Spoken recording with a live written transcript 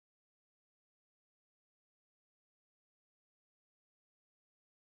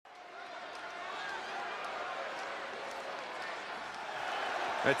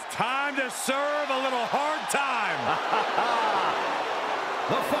It's time to serve a little hard time.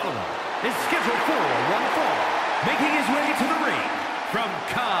 The following is scheduled for one fall, making his way to the ring from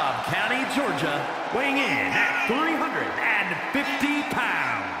Cobb County, Georgia, weighing in at 350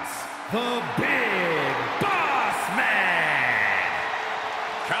 pounds, the Big Boss Man.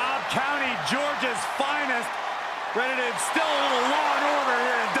 Cobb County, Georgia's finest, ready to instill a little law and order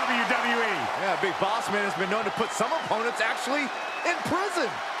here in WWE. Yeah, Big Boss Man has been known to put some opponents actually in prison.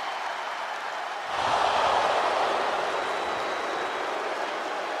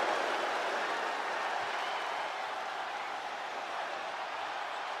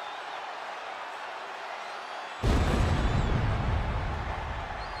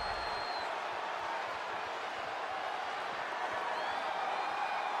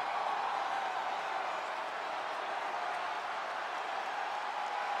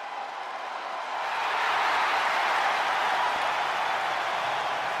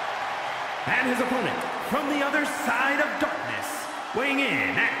 And his opponent, from the other side of darkness, weighing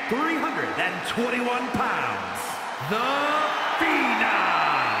in at 321 pounds, the Phenom.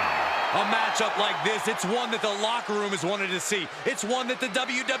 A matchup like this, it's one that the locker room has wanted to see. It's one that the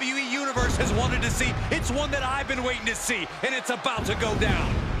WWE Universe has wanted to see. It's one that I've been waiting to see, and it's about to go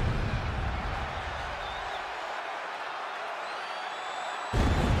down.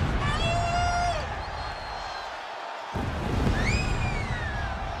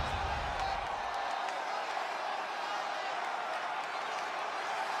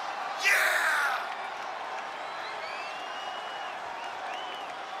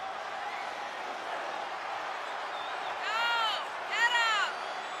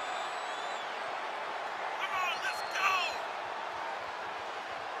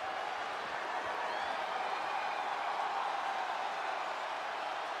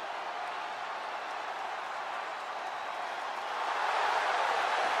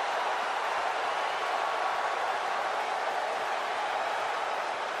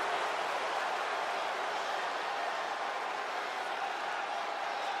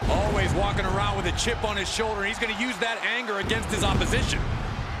 Always walking around with a chip on his shoulder. He's going to use that anger against his opposition.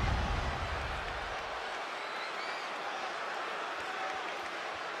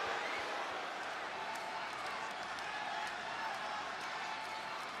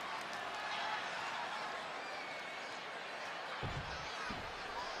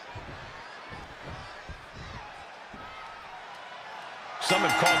 Some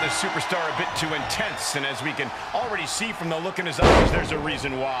have called this superstar a bit too intense, and as we can already see from the look in his eyes, there's a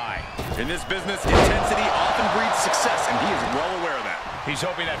reason why. In this business, intensity often breeds success, and he is well aware of that. He's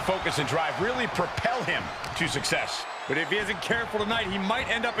hoping that focus and drive really propel him to success. But if he isn't careful tonight, he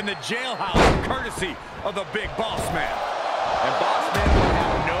might end up in the jailhouse, courtesy of the Big Boss Man. And Boss Man will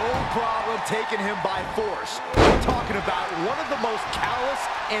have no problem taking him by force. We're talking about one of the most callous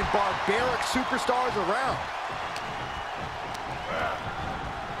and barbaric superstars around.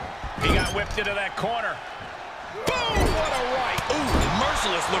 He got whipped into that corner. Boom! What a right! Ooh,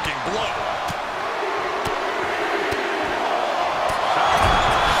 merciless looking blow.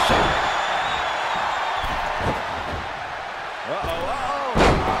 Uh-oh.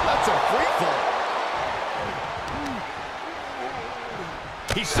 That's a free fall.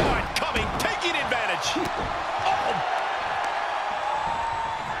 He saw it coming, taking advantage. Oh!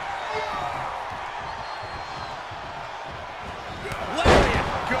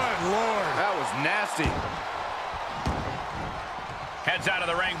 Nasty. Heads out of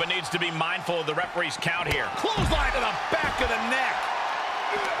the ring, but needs to be mindful of the referee's count here. Clothesline to the back of the neck.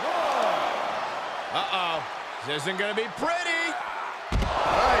 Uh-oh. This isn't going to be pretty.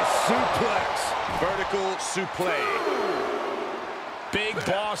 Nice suplex. Vertical suplex. Big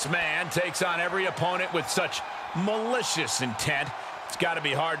Boss Man takes on every opponent with such malicious intent. It's got to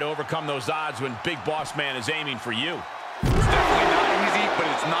be hard to overcome those odds when Big Boss Man is aiming for you. It's definitely not easy, but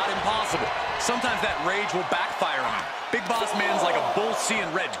it's not impossible. Sometimes that rage will backfire on him. Big Boss Man's like a bull seeing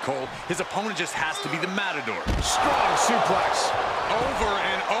red, Cole. His opponent just has to be the matador. Strong suplex. Over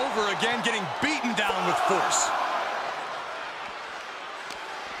and over again, getting beaten down with force.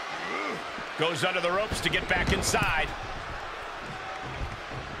 Goes under the ropes to get back inside.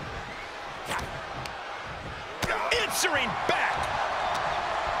 Answering back.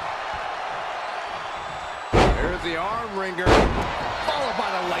 There's the arm wringer, followed by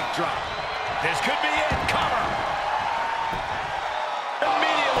the leg drop. This could be it. Cover.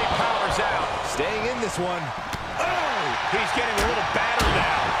 Immediately powers out. Staying in this one. Oh, he's getting a little battered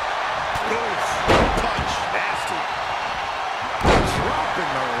now. Oof. Punch. Nasty.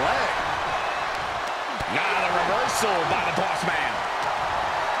 Dropping the leg. Now the reversal by the Boss Man.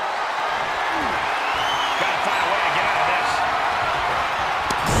 Gotta find a way to get out of this.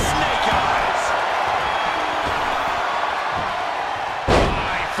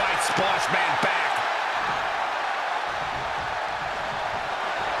 Boss Man back.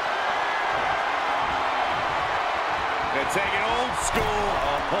 They're taking old school.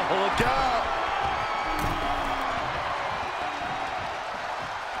 Oh, look out.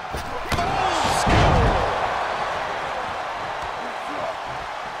 Old school.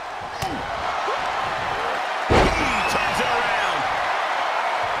 He turns it around.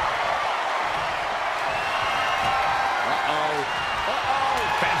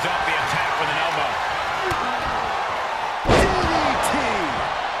 Fends off the attack with an elbow. DDT.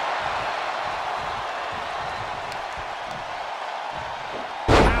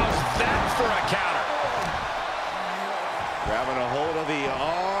 How's that for a counter? Grabbing a hold of the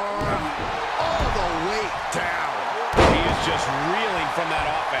arm. All the weight down. He is just reeling from that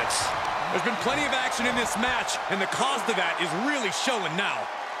offense. There's been plenty of action in this match, and the cost of that is really showing now.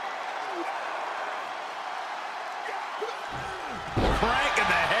 Crank in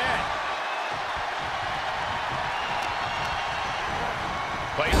the head.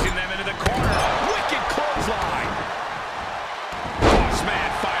 Placing them into the corner. Wicked clothesline. Boss Man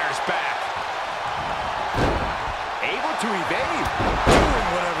fires back. Able to evade. Doing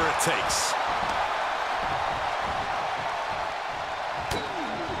whatever it takes.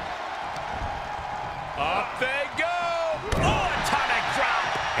 Up they go. Oh, atomic drop.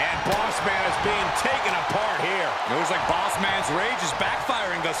 And Boss Man is being taken apart here. It looks like Boss Man's rage is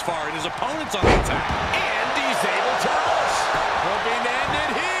backfiring thus far, and his opponent's on the attack. And he's able to reverse. Hoping to end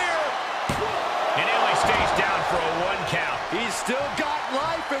it here. And he only stays down for a 1 count. He's still got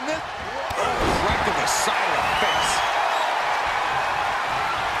life in this. Right to the side of the face.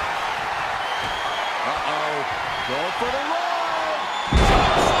 Going for the run.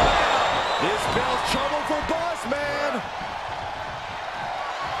 This spells trouble for Boss Man.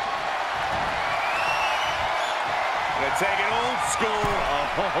 They're taking old school.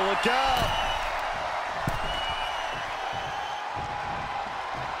 Oh, look out.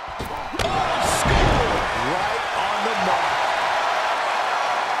 Old school. Right on the mark.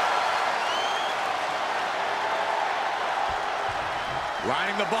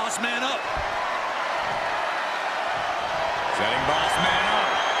 Lining the Boss Man up. Setting Boss Man up.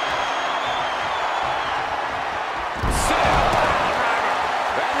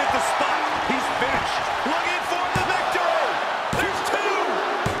 That hit the spot. He's finished. Looking for the victory. There's 2.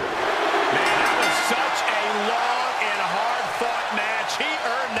 Man, that was such a long and hard-fought match. He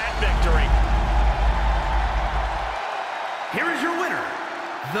earned that victory. Here is your winner,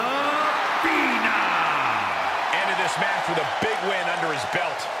 the Phenom. Ended this match with a big win under his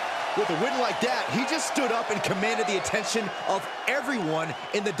belt. With a win like that, he just stood up and commanded the attention of everyone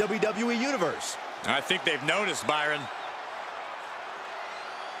in the WWE Universe. I think they've noticed, Byron.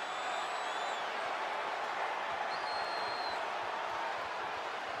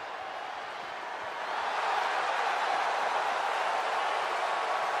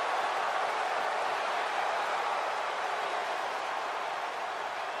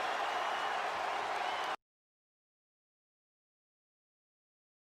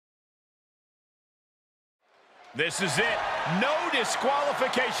 This is it. No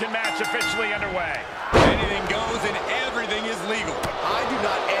disqualification match officially underway. Anything goes and everything is legal. I do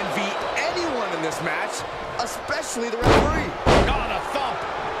not envy anyone in this match, especially the referee. On a thump.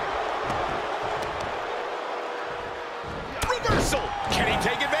 Reversal. Can he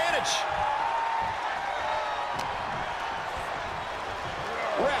take advantage?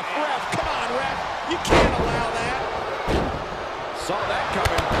 Ref, come on, ref. You can't allow that. Saw that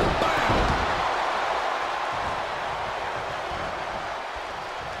coming. Bam!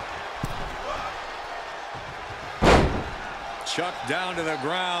 Chucked down to the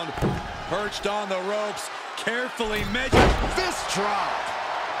ground, perched on the ropes, carefully measured. Fist drop.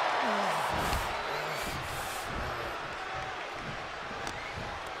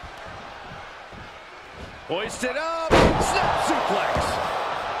 Hoisted up. Snap suplex.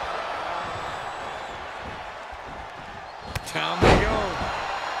 Down they go.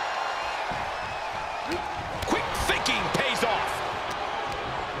 Quick thinking pays off.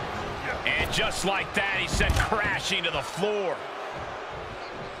 And just like that, he sent crashing to the floor.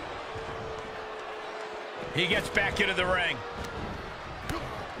 He gets back into the ring.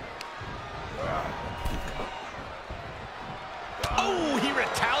 Oh, he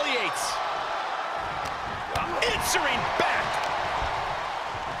retaliates. Answering back.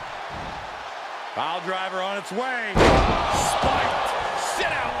 Pile driver on its way. Spiked.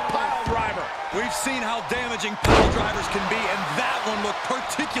 Sit out pile driver. We've seen how damaging pile drivers can be, and that one looked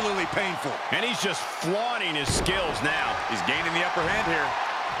particularly painful. And he's just flaunting his skills now. He's gaining the upper hand here.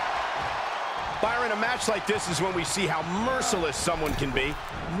 Byron, a match like this is when we see how merciless someone can be.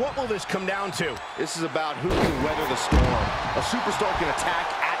 What will this come down to? This is about who can weather the storm. A superstar can attack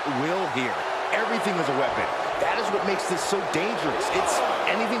at will here. Everything is a weapon. That is what makes this so dangerous. It's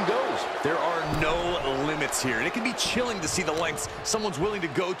anything goes. There are no limits here, and it can be chilling to see the lengths someone's willing to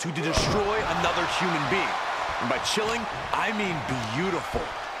go to destroy another human being. And by chilling, I mean beautiful.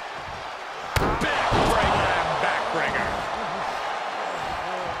 Backbreaker and backbreaker.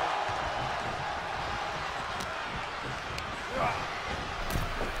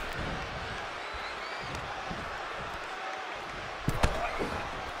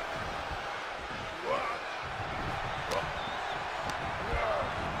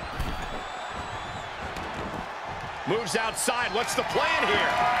 Moves outside. What's the plan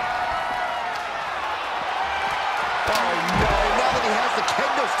here? Oh, no. Now that he has the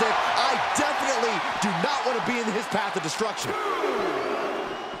kendo stick, I definitely do not want to be in his path of destruction.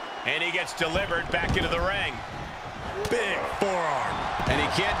 And he gets delivered back into the ring. Big forearm. And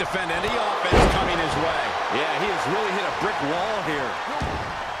he can't defend any offense coming his way. Yeah, he has really hit a brick wall here.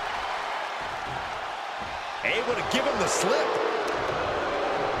 Able to give him the slip.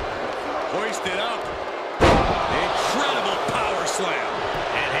 Hoisted up. Incredible power slam.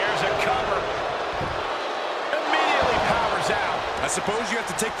 And here's a cover. Immediately powers out. I suppose you have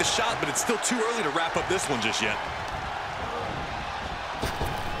to take the shot, but it's still too early to wrap up this one just yet.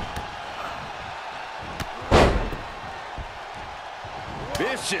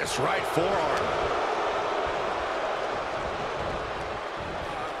 Vicious right forearm.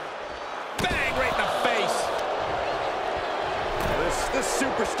 Bang right in the face. This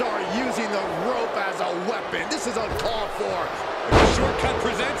superstar using the rope as a weapon. This is uncalled for. If a shortcut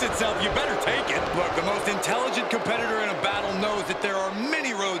presents itself, you better take it. Look, the most intelligent competitor in a battle knows that there are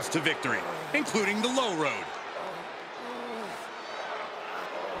many roads to victory, including the low road.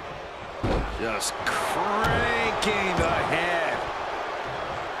 Just cranking the head.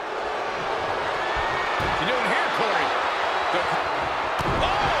 You doing here, Corey?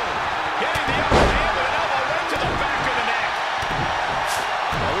 Oh! Getting the upper hand with an elbow right to the back of the neck.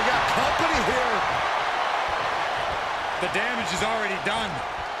 Oh, we got company here. The damage is already done.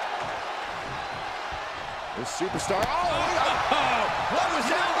 This superstar. Oh! What was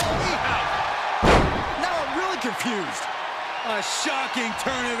that? Now I'm really confused. A shocking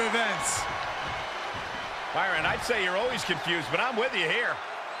turn of events. Byron, I'd say you're always confused, but I'm with you here.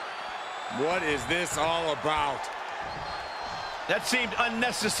 What is this all about? That seemed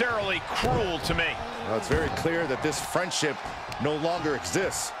unnecessarily cruel to me. Well, it's very clear that this friendship no longer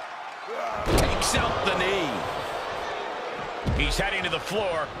exists. Takes out the knee. He's heading to the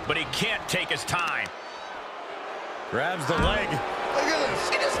floor, but he can't take his time. Grabs the leg. Look at this.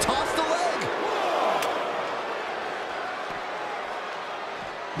 He just tossed the leg.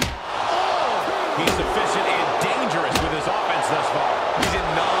 He's efficient and dangerous with his offense thus far. He's in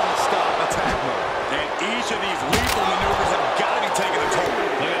non-stop attack mode. And each of these lethal maneuvers have got to be taking a toll.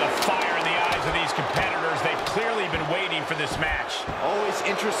 Look at the fire in the eyes of these competitors. They've clearly been waiting for this match. Always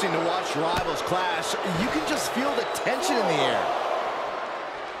interesting to watch rivals clash. You can just feel the tension in the air.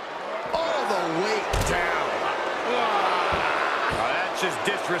 All the weight down. Oh, that's just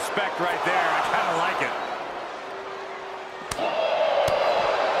disrespect right there. I kind of like it.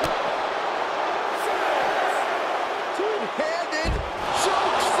 Two-handed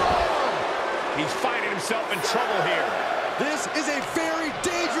choke slam. He's finding himself in trouble here. This is a very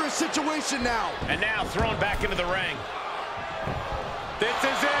dangerous situation now. And now thrown back into the ring. This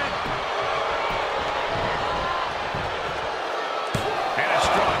is it. And a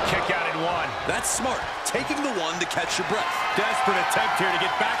strong kick out in one. That's smart. Taking the one to catch your breath. Desperate attempt here to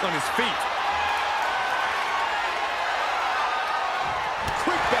get back on his feet.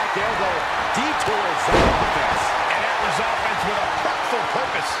 Quick back elbow detours that offense. And that was offense with a hurtful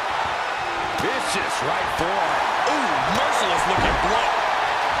purpose. Vicious right forearm. Ooh, merciless looking blow.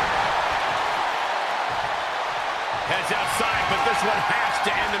 Heads outside, but this one has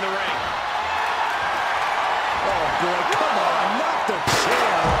to end in the ring. Oh, boy, come on, not the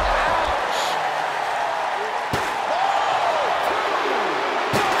chair. Ouch.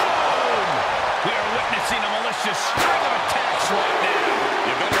 We are witnessing a malicious string of attacks right now.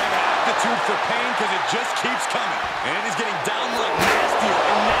 You better have an aptitude for pain because it just keeps coming. And it is getting downright nastier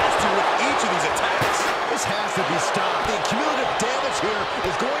and nastier with each of these attacks. This has to be stopped. The cumulative damage here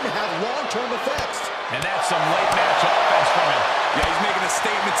is going to have long-term effects. And that's some late match offense from him. Yeah, he's making a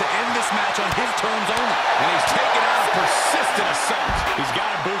statement to end this match on his terms only. And he's taking out a persistent assault. He's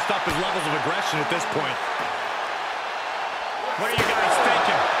got to boost up his levels of aggression at this point. What are you guys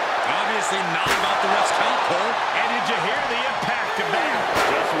thinking? Obviously not about the ref's count, Cole. And did you hear the impact of that?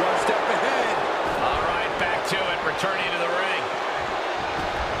 Just one step ahead. returning to the ring.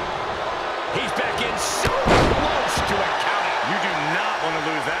 He's back in so close to a countout. You do not want to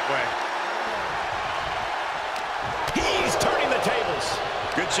lose that way. He's turning the tables.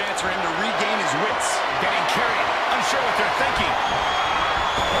 Good chance for him to regain his wits. Getting carried. Unsure what they're thinking.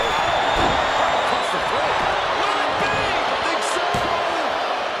 Across the throat. Will it be? I think so.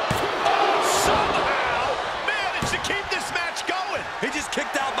 Oh, somehow managed to keep this match going. He just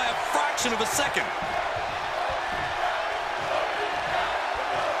kicked out by a fraction of a second.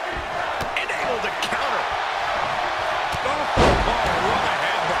 Enabled to counter. Oh, what a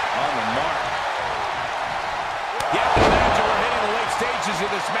headbutt. On the mark. You have to imagine we're hitting the late stages of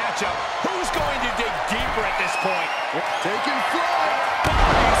this matchup. Who's going to dig deeper at this point? Taking flight.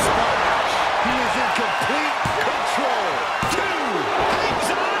 Body splash. He is in complete control. Two. Hangs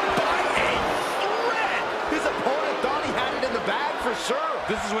on by a thread. His opponent thought he had it in the bag for sure.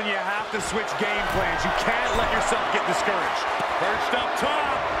 This is when you have to switch game plans. You can't let yourself get discouraged. Perched up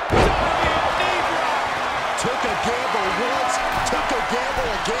top. Knee drop. Took a gamble once, took a gamble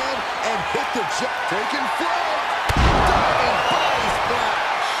again, and hit the jack. Taking flight. Diving body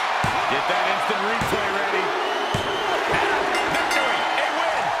splash. Get that instant replay ready. And victory. A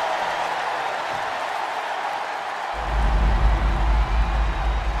win.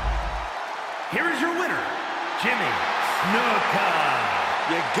 Here is your winner, Jimmy Snuka.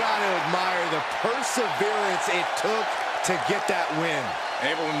 You gotta admire the perseverance it took to get that win.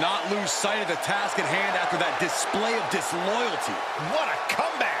 Able to not lose sight of the task at hand after that display of disloyalty. What a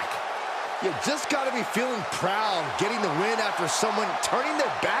comeback. You just gotta be feeling proud getting the win after someone turning their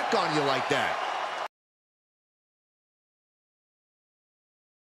back on you like that.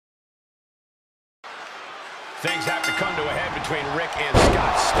 Things have to come to a head between Rick and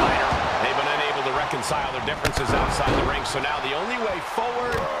Scott Steiner. They've been unable to reconcile their differences outside the ring, so now the only way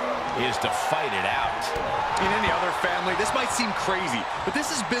forward is to fight it out. In any other family, this might seem crazy, but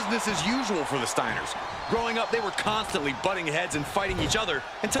this is business as usual for the Steiners. Growing up, they were constantly butting heads and fighting each other,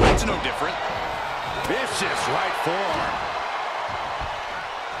 and tonight's no different. Vicious right forearm.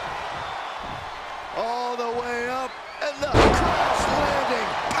 All the way up, and the cross landing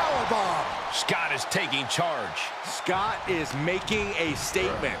powerbomb. Scott is taking charge. Scott is making a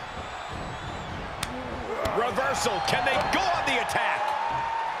statement. Reversal. Can they go on the attack?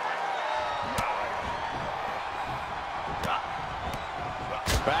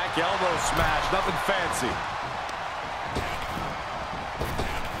 Back elbow smash, nothing fancy.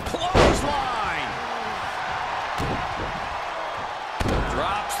 Clothesline.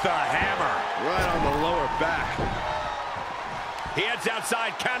 Drops the hammer right on the lower back. He heads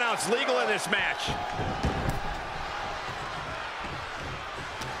outside. Countouts legal in this match.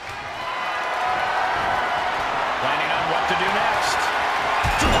 Planning on what to do next.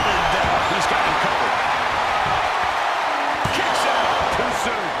 Delivered there. He's got him covered. Kicks out. Too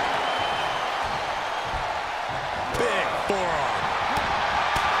soon. Big forearm.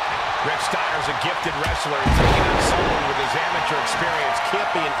 Rick Steiner's a gifted wrestler. Taking on someone with his amateur experience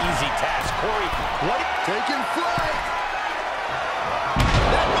can't be an easy task. Corey, what? Taking flight.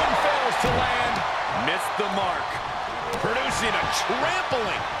 That one fails to land. Missed the mark. Producing a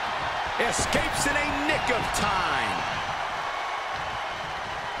trampling. Escapes in a nick of time.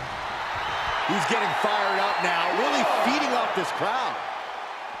 He's getting fired up now, really feeding off this crowd.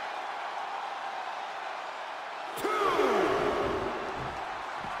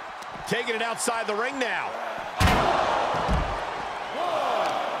 Taking it outside the ring now.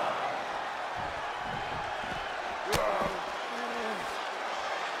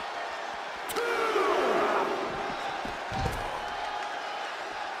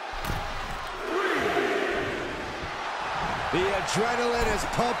 The adrenaline is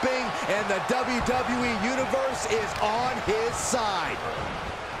pumping, and the WWE Universe is on his side.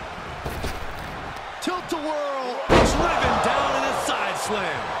 Tilt-a-whirl, Driven down in a side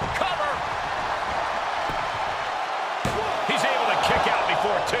slam. Cover. He's able to kick out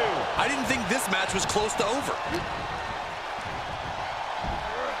before two. I didn't think this match was close to over.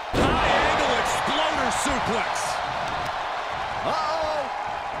 High angle exploder suplex. Uh-oh.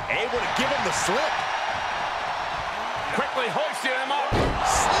 Able to give him the slip. Quickly hoisting him up.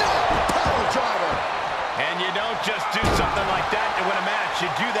 Snap power driver. And you don't just do something like that to win a match.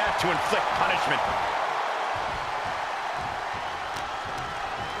 You do that to inflict punishment.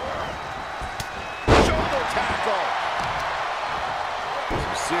 Shoulder tackle.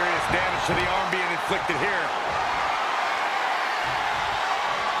 Some serious damage to the arm being inflicted here.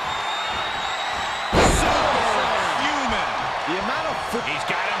 Superhuman. The amount of foot. He's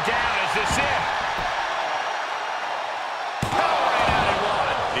got him down. Is this it? Power right out in one.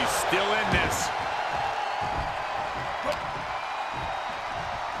 He's still in this.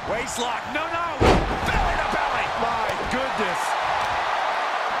 Waist lock. No, no. Belly to belly. My goodness.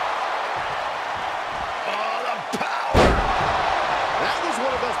 Oh, the power. That was one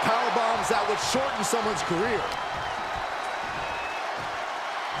of those power bombs that would shorten someone's career.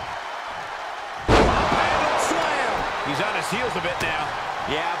 Slam. He's on his heels a bit now.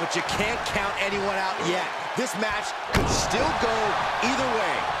 Yeah, but you can't count anyone out yet. This match could still go either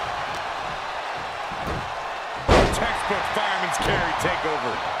way. Textbook fireman's carry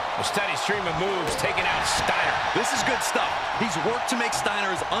takeover. A steady stream of moves taking out Steiner. This is good stuff. He's worked to make Steiner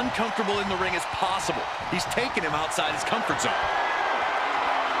as uncomfortable in the ring as possible. He's taken him outside his comfort zone.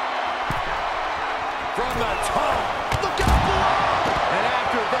 From the top, look out below! And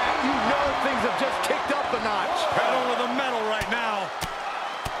after that, you know things have just kicked up a notch. Pedal to the metal right now.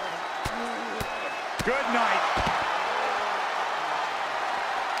 Good night.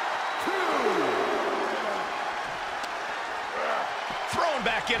 Thrown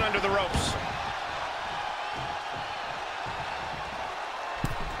back in under the ropes.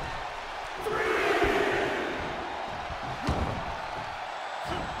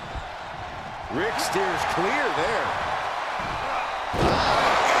 Rick steers clear there.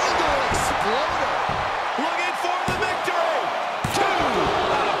 Angle exploder. Looking for the victory.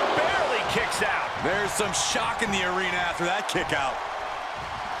 Barely kicks out. There's some shock in the arena after that kick out.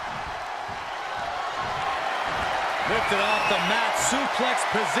 Lifted off the mat, suplex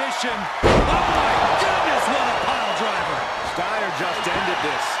position. Oh my goodness, what a pile driver. Steiner just ended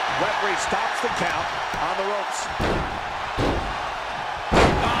this. Referee stops the count on the ropes.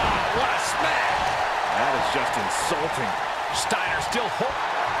 What a smash. That is just insulting. Steiner still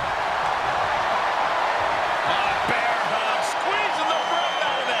hooked. Bear hug, squeezing the breath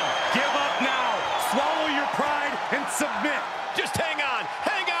out of him. Give up now. Swallow your pride and submit. Just hang on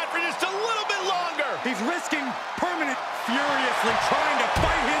for just a little bit longer. He's risking permanent, furiously trying to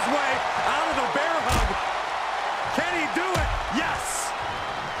fight his way out of the bear hug. Can he do it? Yes.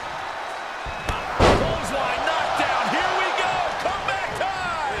 Clothesline knockdown. Here we go. Comeback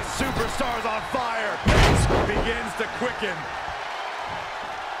time. This superstar's on fire. Pace begins to quicken.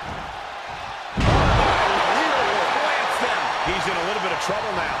 Plants them. He's in a little bit of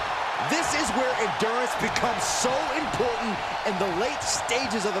trouble now. This is where endurance becomes so important in the late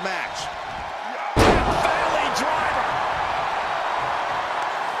stages of the match. Valley driver.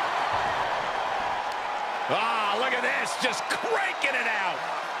 Ah, look at this, just cranking it out.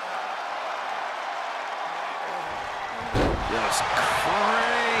 Just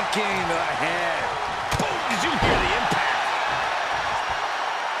cranking the head. Boom, did you hear the impact?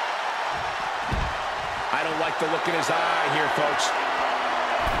 I don't like the look in his eye here, folks.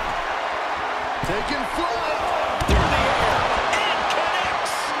 Taking flight through the air and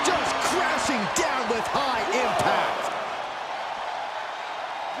connects. Just crashing down with high impact.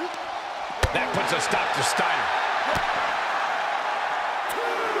 That puts a stop to Steiner.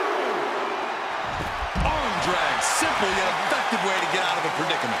 Arm drag, simple yet effective way to get out of a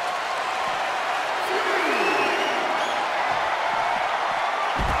predicament.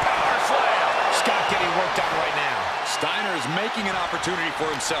 Power slam. Scott getting worked on right now. Steiner is making an opportunity for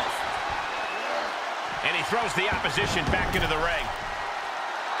himself. And he throws the opposition back into the ring.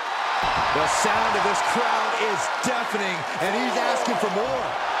 The sound of this crowd is deafening, and he's asking for more.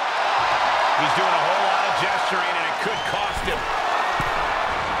 He's doing a whole lot of gesturing, and it could cost him.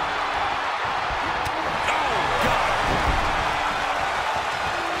 Oh, God.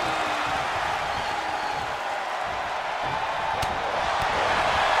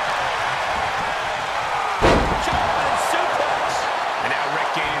 German suplex. And now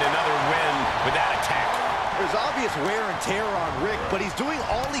Rick gaining another win with that attack. There's obvious wear and tear on Rick, but he's doing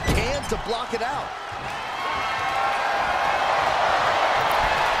all he can to block it out.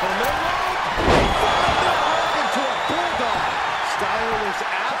 Into a bulldog. Steiner looks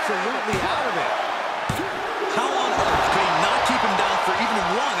absolutely out of it. How on earth could he not keep him down for even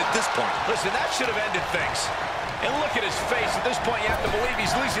one at this point? Listen, that should have ended things. And look at his face. At this point, you have to believe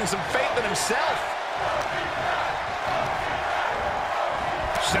he's losing some faith in himself.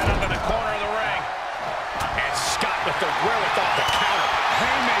 Set up in the corner of the ring. And Scott with the wherewithal to counter.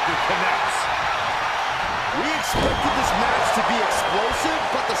 Haymaker connects. We expected this match to be explosive,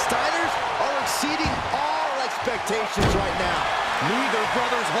 but the Steiners are exceeding all expectations right now. Neither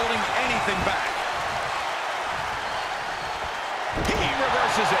brother's holding anything back. He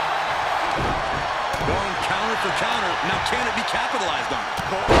reverses it. Going counter for counter. Now can it be capitalized on?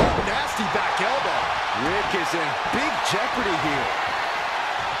 Oh, nasty back elbow. Rick is in big jeopardy here.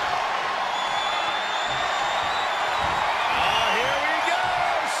 Here we go.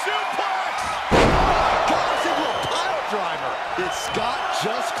 Suplex. Goes into a pile driver. It's Scott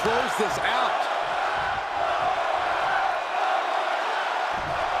just closed this out.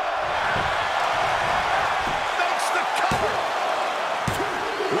 Makes the cover.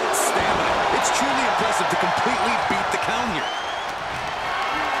 What stamina. It's truly impressive to completely beat the count here.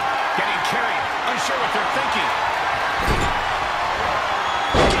 Getting carried. Unsure what they're thinking.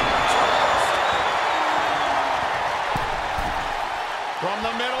 From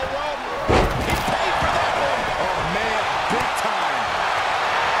the middle rope. He paid for that one. Oh, man, big time.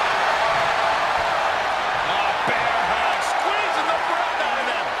 Bear hug, squeezing the breath out of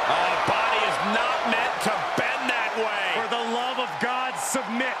them. Body is not meant to bend that way. For the love of God,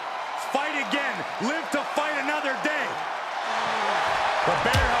 submit. Fight again. Live to fight another day. The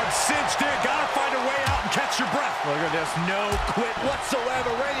bear hug cinched in. Gotta find a way out and catch your breath. Look at this, no quit whatsoever.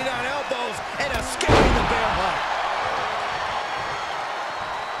 Raining down elbows and escaping the bear hug.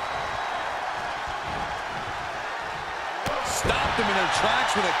 Stopped them in their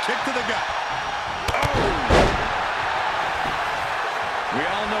tracks with a kick to the gut. Oh! We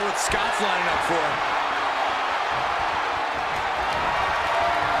all know what Scott's lining up for.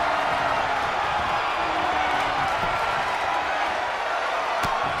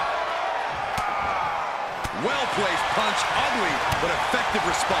 Well-placed punch, ugly, but effective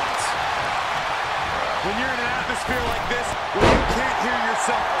response. When you're in an atmosphere like this, where you can't hear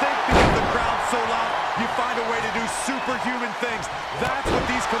yourself think because the crowd's so loud, you find a way to do superhuman things. That's what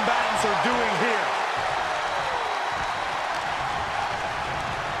these combatants are doing here.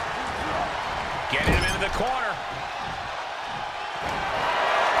 Getting him into the corner.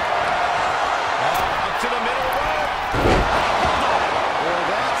 Up to the middle rope. Well,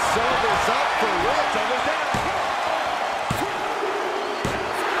 that sub is up for Rick.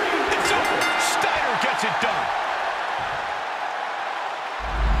 It's over. Steiner gets it done.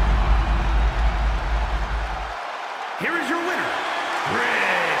 Here is your winner,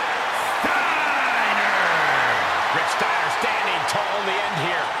 Rick Steiner. Rick Steiner standing tall in the end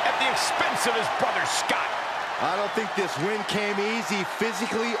here at the expense of his brother Scott. I don't think this win came easy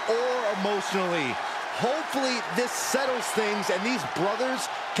physically or emotionally. Hopefully this settles things and these brothers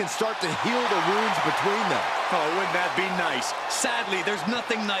can start to heal the wounds between them. Oh, wouldn't that be nice? Sadly, there's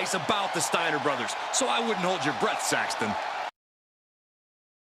nothing nice about the Steiner brothers, so I wouldn't hold your breath, Saxton.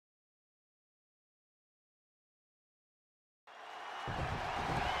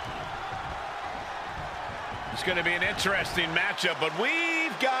 It's going to be an interesting matchup, but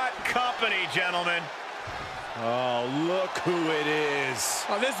we've got company, gentlemen. Oh, look who it is.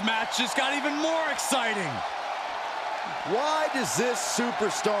 Oh, this match just got even more exciting. Why does this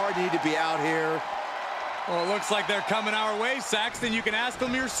superstar need to be out here? Well, it looks like they're coming our way, Saxton. You can ask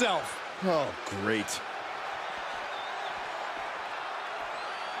them yourself. Oh, great.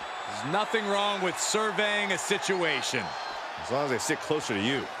 There's nothing wrong with surveying a situation. As long as they sit closer to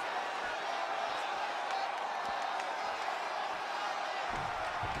you.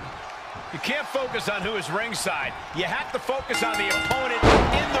 You can't focus on who is ringside. You have to focus on the opponent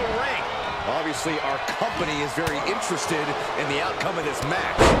in the ring. Obviously, our company is very interested in the outcome of this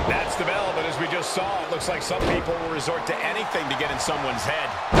match. That's development, as we just saw. It looks like some people will resort to anything to get in someone's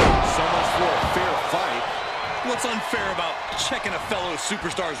head. So much for a fair fight. What's unfair about checking a fellow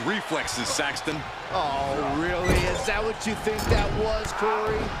superstar's reflexes, Saxton? Oh, really? Is that what you think that was,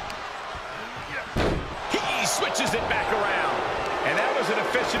 Corey? He switches it back around. And that was an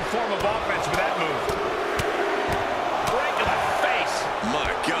efficient form of offense with that move. Right to the face. My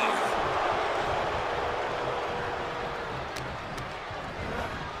God.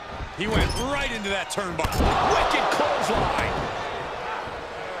 He went right into that turnbuckle. Wicked clothesline.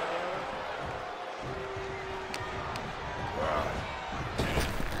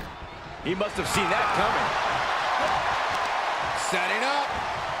 He must have seen that coming. Setting up.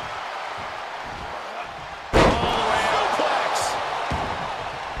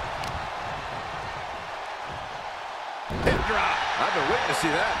 I've been waiting to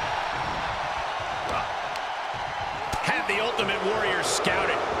see that. Had the Ultimate Warrior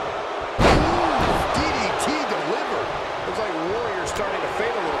scouted. DDT delivered. Looks like Warrior's starting to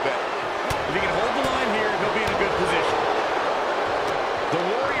fade a little bit. If he can hold the line here, he'll be in a good position. The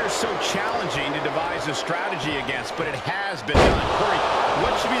Warrior's so challenging to devise a strategy against, but it has been done. Corey,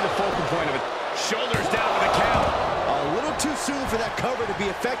 what should be the focal point of it? Shoulders down to the count. A little too soon for that cover to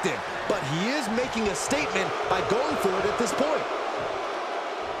be effective, but he is making a statement by going for it at this point.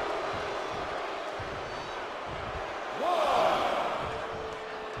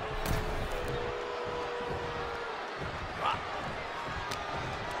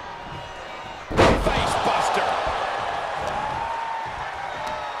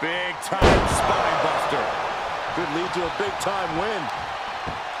 Big time spine buster. Good lead to a big-time win.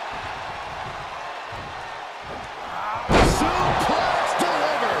 Suplex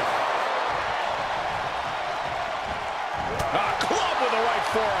delivered. A club with the right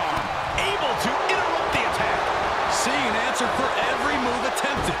forearm. Able to interrupt the attack. Seeing an answer for every move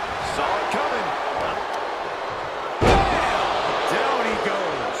attempted. Saw it coming. Down he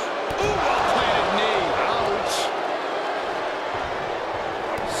goes. Ooh, well-planted knee. Ouch.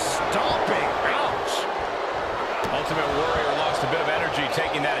 Stomping. Ouch. Ultimate Warrior lost a bit of energy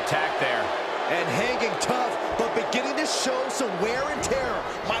taking that attack there. And hanging tough, but beginning to show some wear and tear.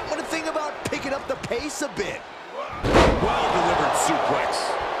 Might want to think about picking up the pace a bit. Well-delivered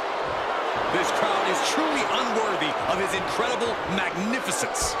suplex. This crowd is truly unworthy of his incredible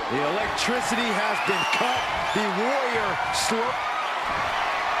magnificence. The electricity has been cut. The Warrior slow.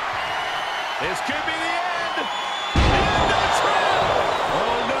 This could be the end. Into the trap.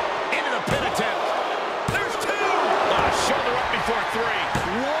 Oh, no. Into the pin attempt. There's two. Shoulder up before three.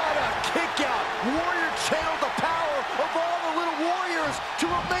 What a kick out. Warrior channeled the power of all the little Warriors to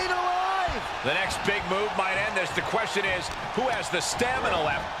remain alive. The next big move might end this. The question is, who has the stamina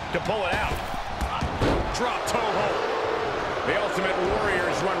left to pull it out? Drop toe hold. The Ultimate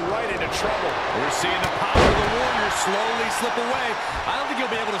Warriors run right into trouble. We're seeing the power of the Warriors slowly slip away. I don't think he'll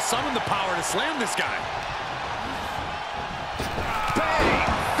be able to summon the power to slam this guy. Bang!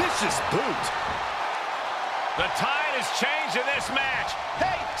 Vicious boot. The tide has changed in this match.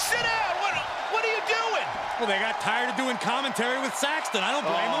 Hey, sit down. What are you doing? Well, they got tired of doing commentary with Saxton. I don't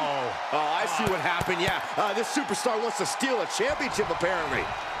blame them. Oh, I see what happened. Yeah, this superstar wants to steal a championship, apparently.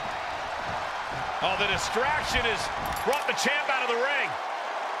 Oh, the distraction has brought the champ out of the ring.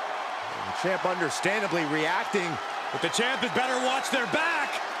 The champ understandably reacting. But the champ had better watch their back.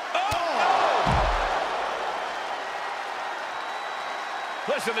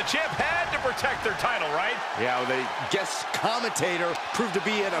 Listen, the champ had to protect their title, right? Yeah, well, the guest commentator proved to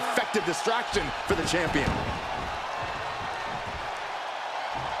be an effective distraction for the champion.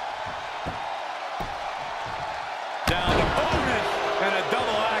 Down to opponent and a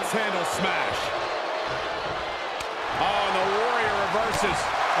double axe handle smash. Oh, and the Warrior reverses.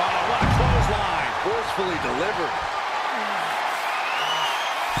 Oh, what a clothesline. Forcefully delivered.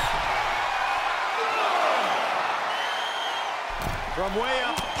 From way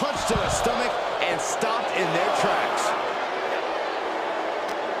up. Punch to the stomach and stopped in their tracks.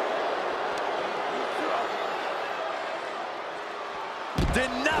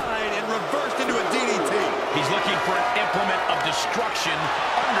 Denied and reversed into a DDT. He's looking for an implement of destruction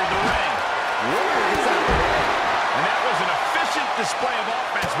under the ring. Warrior gets out of the way. And that was an efficient display of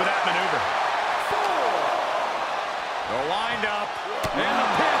offense with that maneuver. The wind up and the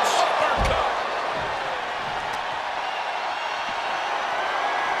pitch. Uppercut.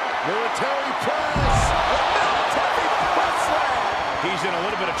 Military press. A military press slam. He's in a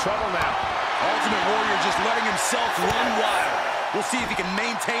little bit of trouble now. Ultimate Warrior just letting himself run wild. We'll see if he can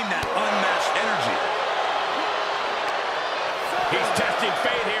maintain that unmatched energy. He's testing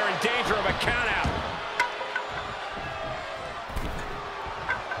fate here, in danger of a countout.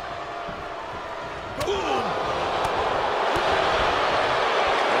 Boom!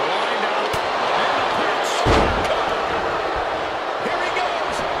 Lined up, and the pitch. Here he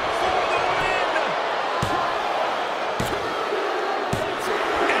goes for the win.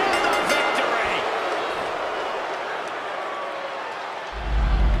 And the victory.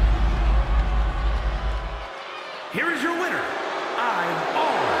 Here is your winner,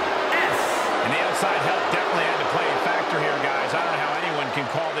 I.R.S. And the outside help definitely had to play a factor here, guys. I don't know how anyone can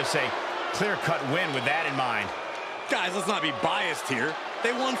call this a clear-cut win with that in mind. Guys, let's not be biased here.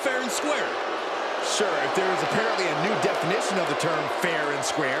 They won fair and square. Sure, if there is apparently a new definition of the term fair and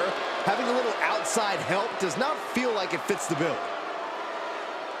square, having a little outside help does not feel like it fits the bill.